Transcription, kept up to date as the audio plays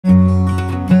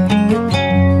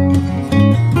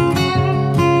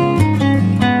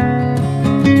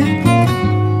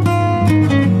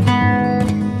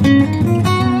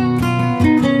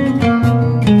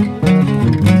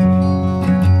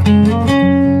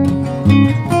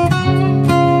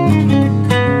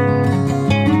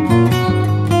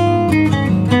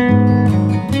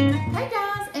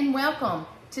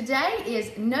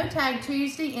Tag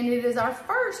Tuesday, and it is our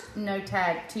first No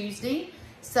Tag Tuesday.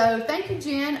 So thank you,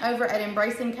 Jen, over at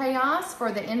Embracing Chaos for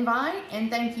the invite,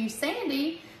 and thank you,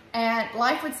 Sandy, at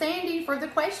Life with Sandy for the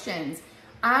questions.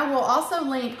 I will also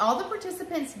link all the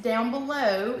participants down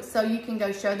below so you can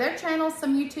go show their channels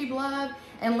some YouTube love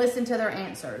and listen to their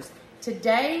answers.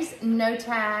 Today's No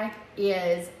Tag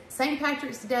is St.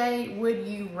 Patrick's Day Would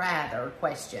You Rather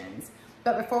questions.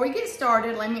 But before we get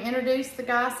started, let me introduce the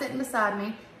guy sitting beside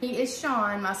me. He is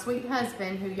Sean, my sweet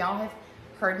husband, who y'all have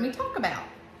heard me talk about.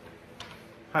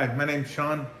 Hi, my name's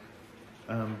Sean.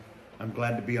 I'm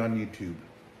glad to be on YouTube.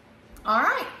 All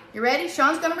right, you ready?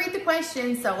 Sean's gonna read the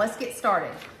questions, so let's get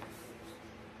started.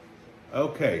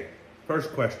 Okay,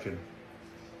 first question.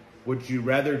 Would you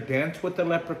rather dance with a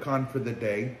leprechaun for the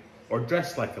day or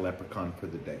dress like a leprechaun for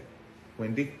the day?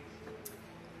 Wendy?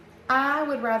 I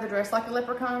would rather dress like a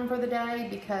leprechaun for the day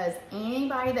because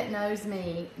anybody that knows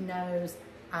me knows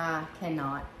I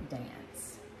cannot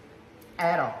dance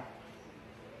at all.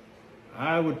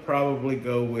 I would probably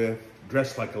go with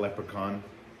dress like a leprechaun.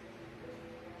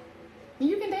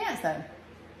 You can dance though.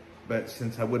 But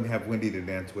since I wouldn't have Wendy to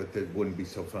dance with, it wouldn't be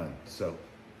so fun. So,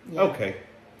 yeah. Okay.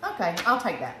 Okay, I'll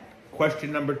take that.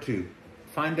 Question number 2.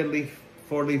 Find a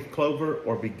four-leaf clover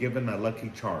or be given a lucky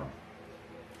charm.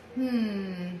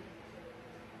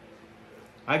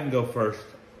 I can go first.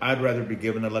 I'd rather be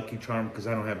given a lucky charm because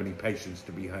I don't have any patience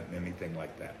to be hunting anything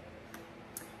like that.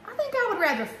 I think I would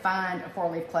rather find a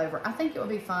four-leaf clover. I think it would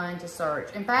be fun to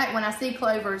search. In fact, when I see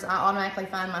clovers, I automatically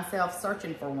find myself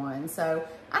searching for one. So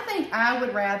I think I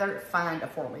would rather find a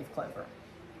four-leaf clover.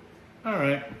 All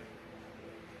right.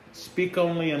 Speak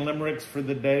only in limericks for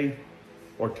the day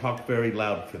or talk very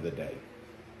loud for the day?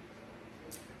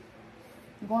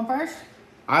 You going first?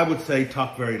 I would say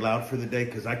talk very loud for the day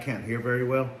because I can't hear very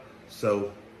well.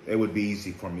 So it would be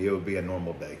easy for me. It would be a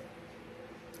normal day.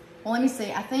 Well, let me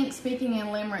see. I think speaking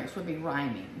in limericks would be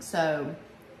rhyming. So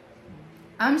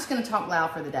I'm just going to talk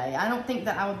loud for the day. I don't think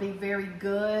that I would be very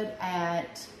good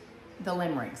at the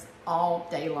limericks all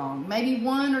day long. Maybe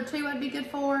 1 or 2 I'd be good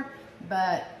for,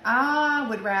 but I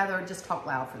would rather just talk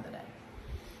loud for the day.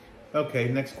 Okay,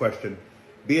 next question.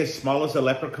 Be as small as a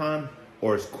leprechaun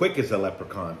or as quick as a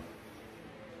leprechaun?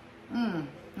 Let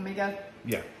me go.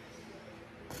 Yeah.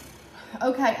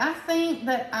 Okay, I think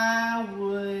that I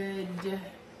want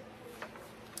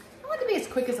to be as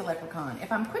quick as a leprechaun.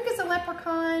 If I'm quick as a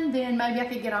leprechaun, then maybe I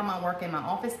could get all my work in my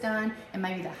office done and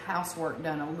maybe the housework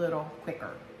done a little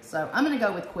quicker. So I'm going to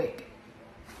go with quick.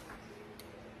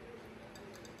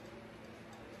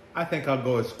 I think I'll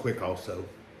go as quick also.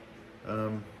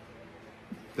 Then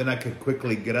I could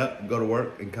quickly get up, go to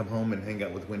work, and come home and hang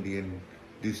out with Wendy and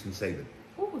do some saving.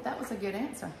 Ooh, that was a good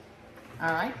answer.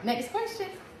 All right, next question.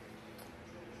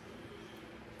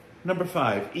 Number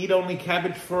 5, eat only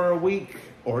cabbage for a week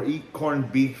or eat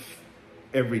corned beef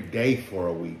every day for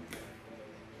a week?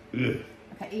 Ugh.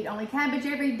 Okay, eat only cabbage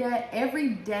every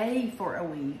day for a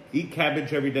week. Eat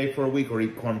cabbage every day for a week or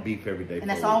eat corned beef every day for a week? And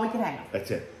that's all we could have?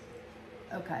 That's it.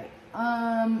 Okay,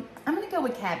 I'm going to go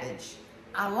with cabbage.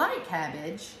 I like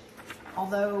cabbage,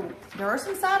 although there are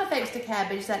some side effects to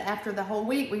cabbage that after the whole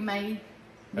week we may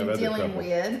be dealing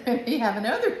with. We having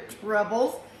other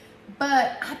troubles,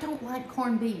 but I don't like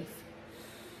corned beef.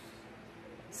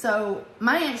 So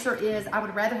my answer is I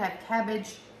would rather have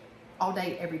cabbage all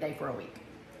day, every day for a week.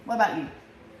 What about you?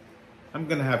 I'm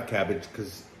going to have cabbage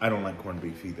because I don't like corned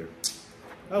beef either.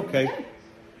 Okay.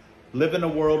 Live in a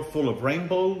world full of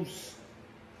rainbows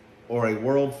or a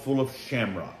world full of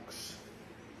shamrocks?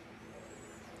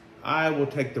 I will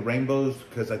take the rainbows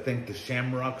because I think the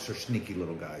shamrocks are sneaky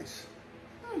little guys.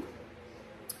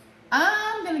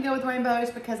 I'm going to go with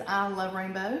rainbows because I love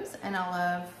rainbows and I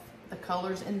love the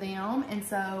colors in them. And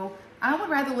so I would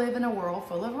rather live in a world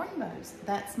full of rainbows.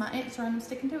 That's my answer and I'm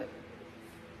sticking to it.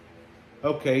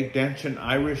 Okay, dance an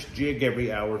Irish jig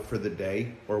every hour for the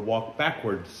day or walk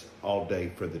backwards all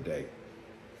day for the day?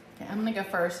 Okay, I'm going to go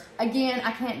first. Again,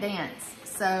 I can't dance.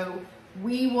 So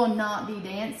we will not be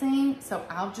dancing. So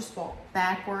I'll just walk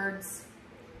backwards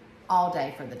all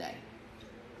day for the day.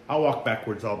 I'll walk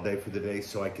backwards all day for the day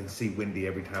so I can see Wendy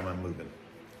every time I'm moving.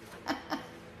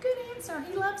 Good answer.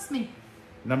 He loves me.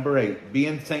 Number 8, be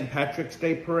in St. Patrick's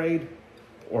Day parade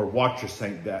or watch a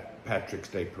St. Patrick's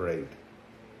Day parade?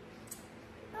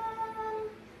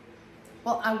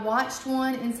 Well, I watched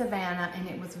one in Savannah and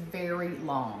it was very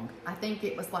long. I think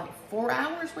it was like 4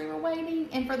 hours we were waiting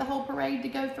and for the whole parade to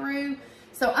go through.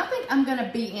 So I think I'm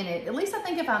gonna be in it. At least I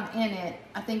think if I'm in it,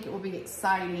 I think it will be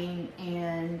exciting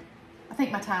and I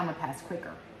think my time would pass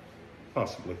quicker.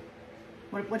 Possibly.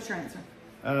 What's your answer?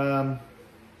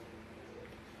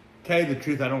 Tell you the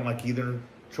truth, I don't like either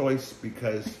choice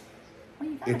because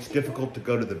it's difficult to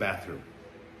go to the bathroom.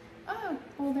 Oh,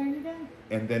 well, there you go.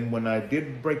 And then when I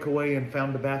did break away and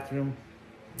found the bathroom,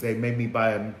 they made me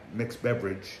buy a mixed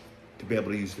beverage to be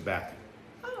able to use the bathroom.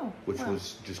 Oh, which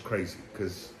was just crazy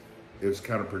because it was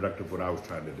counterproductive what I was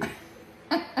trying to do.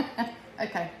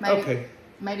 Okay.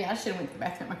 Maybe I should have went to the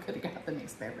bathroom. I could have got the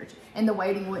mixed beverage, and the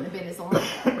waiting wouldn't have been as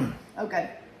long. Okay.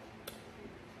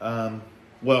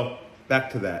 Well,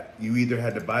 back to that. You either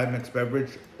had to buy a mixed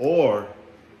beverage or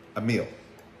a meal,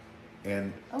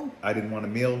 and I didn't want a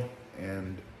meal,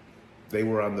 and they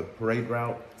were on the parade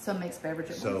route. So mixed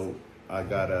beverage. So I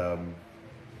got a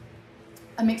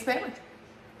mixed beverage.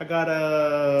 I got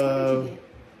a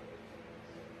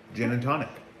gin and tonic.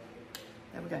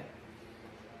 There we go.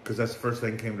 Because that's the first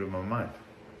thing that came to my mind.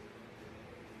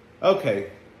 Okay,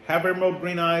 have emerald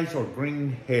green eyes or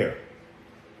green hair?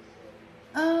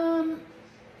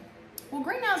 Well,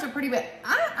 green eyes are pretty bad.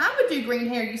 I would do green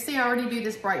hair. You see, I already do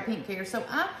this bright pink hair, so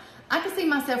I can see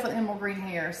myself with emerald green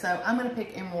hair. So I'm gonna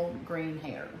pick emerald green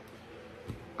hair.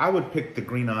 I would pick the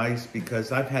green eyes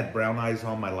because I've had brown eyes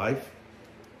all my life,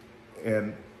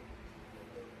 and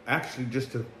actually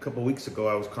just a couple weeks ago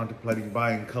I was contemplating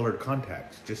buying colored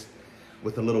contacts. Just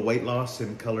with a little weight loss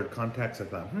and colored contacts, I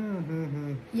thought,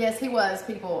 Yes, he was,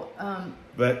 people.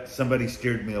 But somebody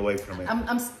steered me away from it.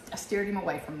 I steered him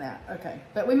away from that. Okay.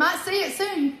 But we might see it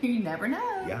soon. You never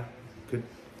know. Yeah, could.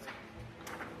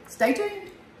 Stay tuned.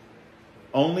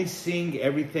 Only seeing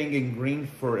everything in green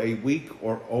for a week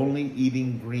or only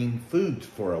eating green foods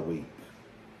for a week?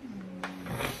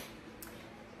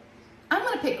 I'm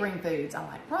going to pick green foods. I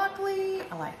like broccoli.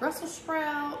 I like Brussels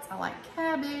sprouts. I like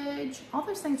cabbage. All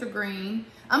those things are green.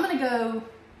 I'm going to go,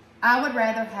 I would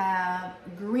rather have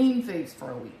green foods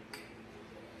for a week.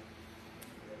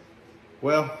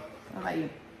 Well, what about you?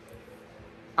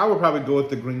 I would probably go with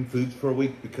the green foods for a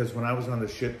week because when I was on the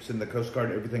ships in the Coast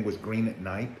Guard, everything was green at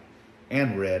night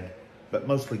and red, but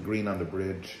mostly green on the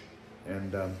bridge.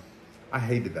 And I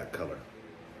hated that color.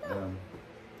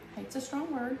 Hate's a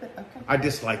strong word, but okay. I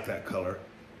dislike that color.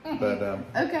 But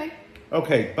okay.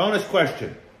 Okay, bonus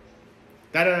question.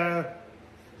 Ta-da!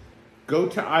 Go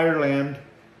to Ireland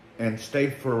and stay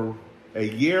for a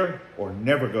year or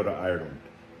never go to Ireland?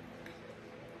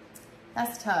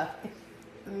 That's tough.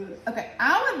 Okay,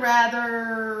 I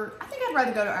think I'd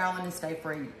rather go to Ireland and stay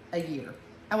for a year.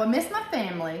 I would miss my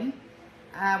family.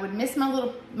 I would miss my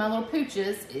little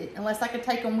pooches unless I could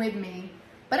take them with me.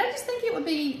 But I just think it would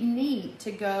be neat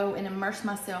to go and immerse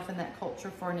myself in that culture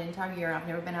for an entire year. I've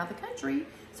never been out of the country,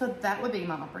 so that would be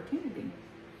my opportunity.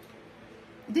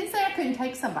 It didn't say I couldn't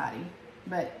take somebody,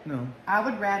 but no. I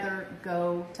would rather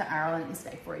go to Ireland and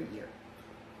stay for a year.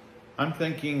 I'm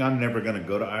thinking I'm never going to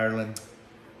go to Ireland,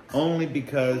 only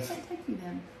because I can't take you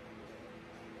then.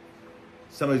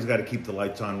 Somebody's got to keep the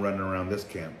lights on running around this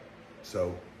camp.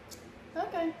 So.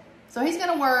 Okay. So he's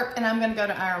going to work, and I'm going to go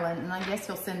to Ireland, and I guess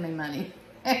he'll send me money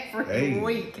every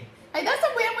week. Hey, that's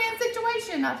a win-win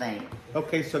situation, I think.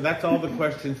 Okay, so that's all the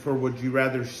questions for Would You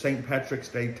Rather St. Patrick's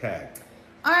Day tag.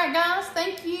 All right, guys,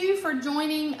 thank you for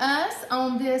joining us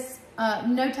on this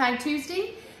No Tag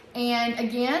Tuesday. And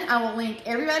again, I will link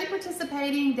everybody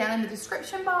participating down in the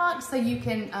description box so you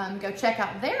can go check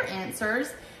out their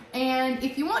answers. And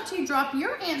if you want to, drop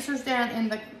your answers down in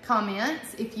the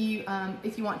comments if you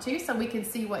want to, so we can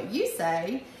see what you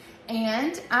say.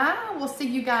 And I will see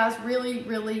you guys really,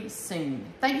 really soon.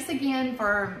 Thanks again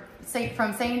from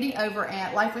Sandy over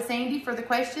at Life with Sandy for the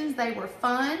questions. They were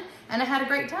fun, and I had a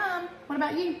great time. What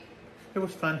about you? It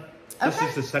was fun. Okay. This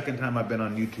is the second time I've been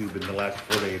on YouTube in the last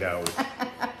 48 hours.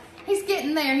 He's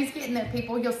getting there. He's getting there,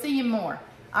 people. You'll see him more.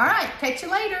 All right. Catch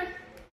you later.